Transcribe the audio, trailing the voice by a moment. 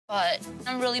But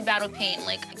I'm really bad with paint.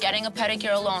 Like, getting a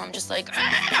pedicure alone, I'm just like,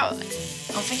 ow!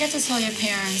 Don't forget to tell your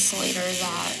parents later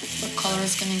that the color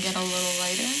is gonna get a little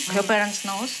lighter. Your parents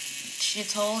knows? She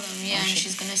told them, yeah, and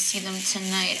she's gonna see them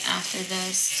tonight after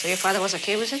this. So your father was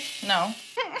okay with it? No.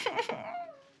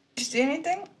 You see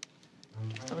anything?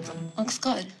 Looks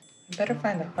good. You better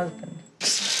find a husband.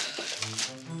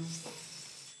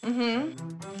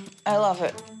 I love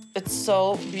it. It's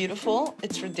so beautiful.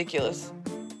 It's ridiculous.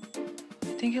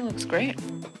 I think it looks great.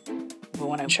 But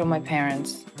when I show my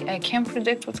parents, I can't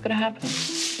predict what's gonna happen.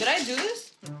 Did I do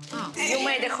this? Oh. You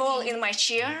made a hole in my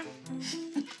chair?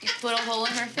 You put a hole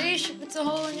in her face, she puts a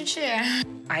hole in your chair.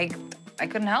 I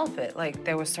couldn't help it. Like,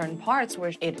 there were certain parts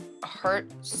where it hurt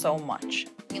so much.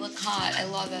 You look hot. I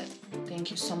love it. Thank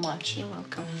you so much. You're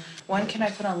welcome. When can I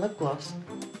put on lip gloss?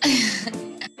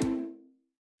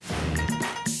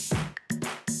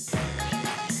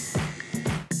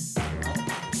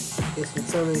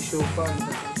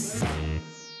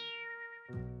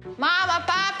 Mama,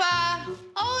 Papa!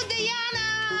 Oh, Diana!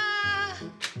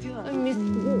 I miss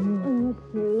you.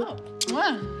 Oh.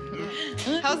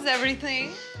 How's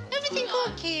everything? Everything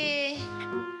okay.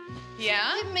 Yeah?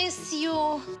 I miss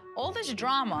you. All this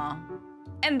drama,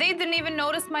 and they didn't even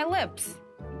notice my lips.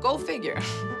 Go figure.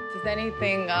 Does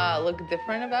anything look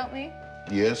different about me?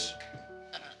 Yes.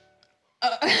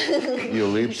 Your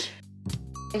lips.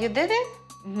 You did it?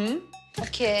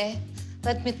 Okay.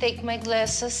 Let me take my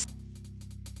glasses.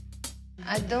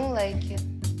 I don't like it.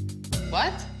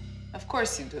 What? Of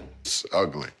course you do. It's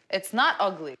ugly. It's not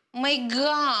ugly. My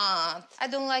God. I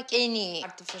don't like any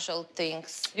artificial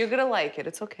things. You're gonna like it.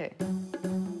 It's okay.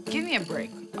 Give me a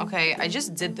break, okay? I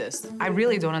just did this. I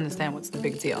really don't understand what's the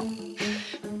big deal.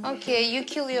 Okay, you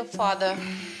kill your father.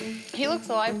 He looks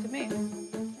alive to me.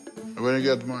 When you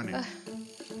get money,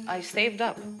 I saved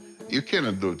up. you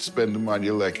cannot do it. Spend the money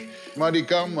like money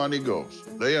come, money goes.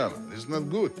 Diana, it's not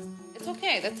good. It's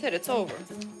okay. That's it. It's over.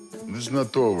 It's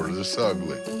not over. It's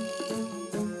ugly.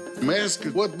 May I ask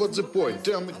you, what's the point?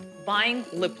 Tell me. Buying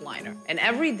lip liner. And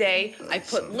every day, I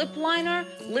put lip liner,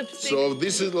 lipstick... So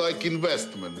this is like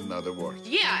investment, in other words.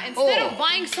 Yeah, instead of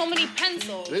buying so many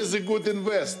pencils. This is a good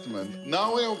investment.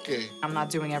 Now we're okay. I'm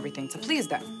not doing everything to please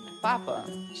them. Papa.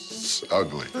 It's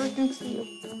ugly. I can see your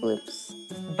lips.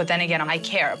 But then again, I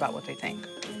care about what they think.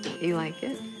 You like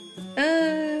it?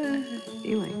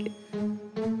 You like it?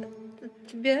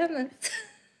 To be honest,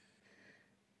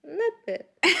 not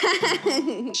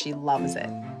bad. She loves it.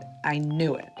 I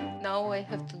knew it. Now I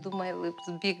have to do my lips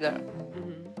bigger.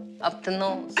 Up the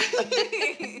nose.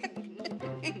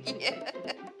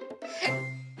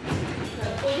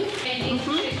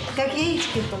 Как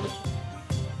яички получилось.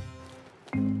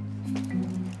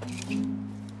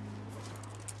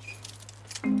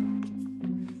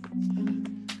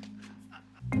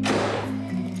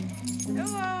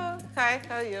 Hello. Hi,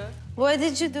 how are you? What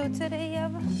did you do today,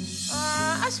 Eva?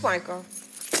 Ask Michael.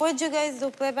 What did you guys do?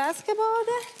 Play basketball all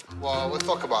day? Well, we'll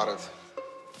talk about it.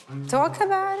 Talk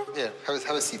about it? Yeah,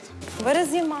 have a seat. What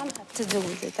does your mom have to do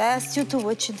with it? I asked you to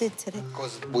what you did today.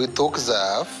 Because we took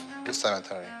Zev to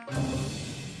cemetery.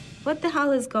 What the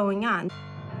hell is going on?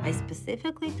 I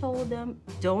specifically told them,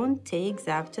 don't take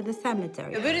Zav to the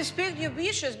cemetery. We respect your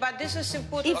wishes, but this is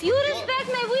important. If you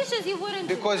respect my wishes, you wouldn't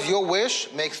do Because your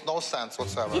wish makes no sense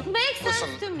whatsoever. it. It makes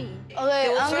sense to me.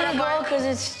 Okay, I'm gonna go because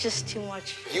it's just too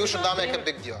much. You should not make a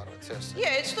big deal out of it, seriously.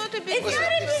 Yeah, it's not a big It's Listen,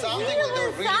 not a if big something deal will do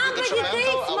when really somebody detrimental,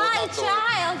 takes I would my not do it.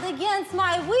 child against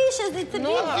my wishes. It's a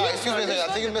big deal. Excuse me, I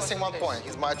think you're missing one point.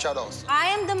 He's my child also. I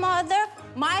am the mother.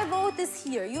 My vote is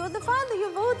here. You're the father. Your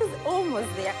vote is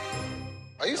almost there.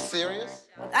 Are you serious?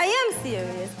 I am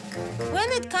serious. When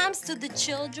it comes to the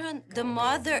children, the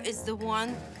mother is the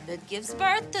one that gives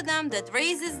birth to them, that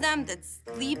raises them, that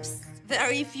sleeps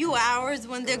very few hours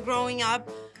when they're growing up.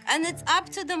 And it's up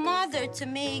to the mother to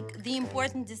make the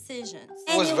important decisions.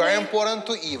 It was very important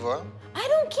to Eva. I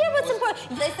don't care what's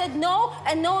important. They said no,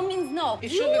 and no means no. It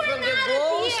should be are from the not a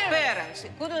both parent. parents.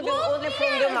 It couldn't be Both only from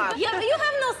the parents. mother. Yeah, but you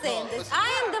have no say in this. I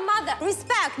am the mother.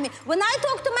 Respect me. When I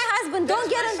talk to my husband, don't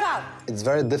get involved. It's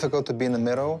very difficult to be in the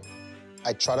middle.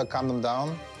 I try to calm them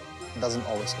down. It doesn't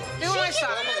always work. You my son.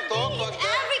 Talk like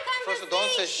that. Every First, don't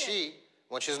say conversation. she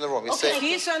when she's in the room. You say...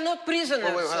 Kids are not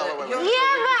prisoners. Wait.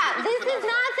 Yeah, this has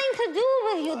nothing to do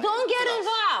with you. Don't get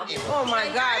involved. Oh my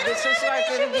God, this is like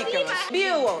ridiculous. Be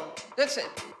alone. That's it.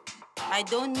 I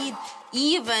don't need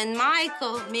Eva and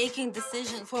Michael making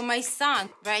decisions for my son.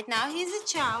 Right now, he's a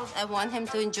child. I want him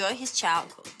to enjoy his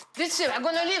childhood. That's it. I'm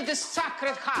gonna leave this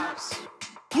sacred house.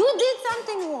 You did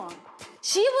something wrong.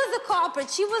 She was the culprit.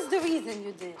 She was the reason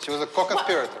you did it. She was a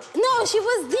co-conspirator. No, she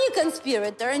was the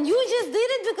conspirator, and you just did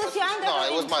it because you're under No, her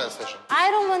it was my influence. decision. I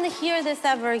don't want to hear this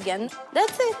ever again.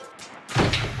 That's it.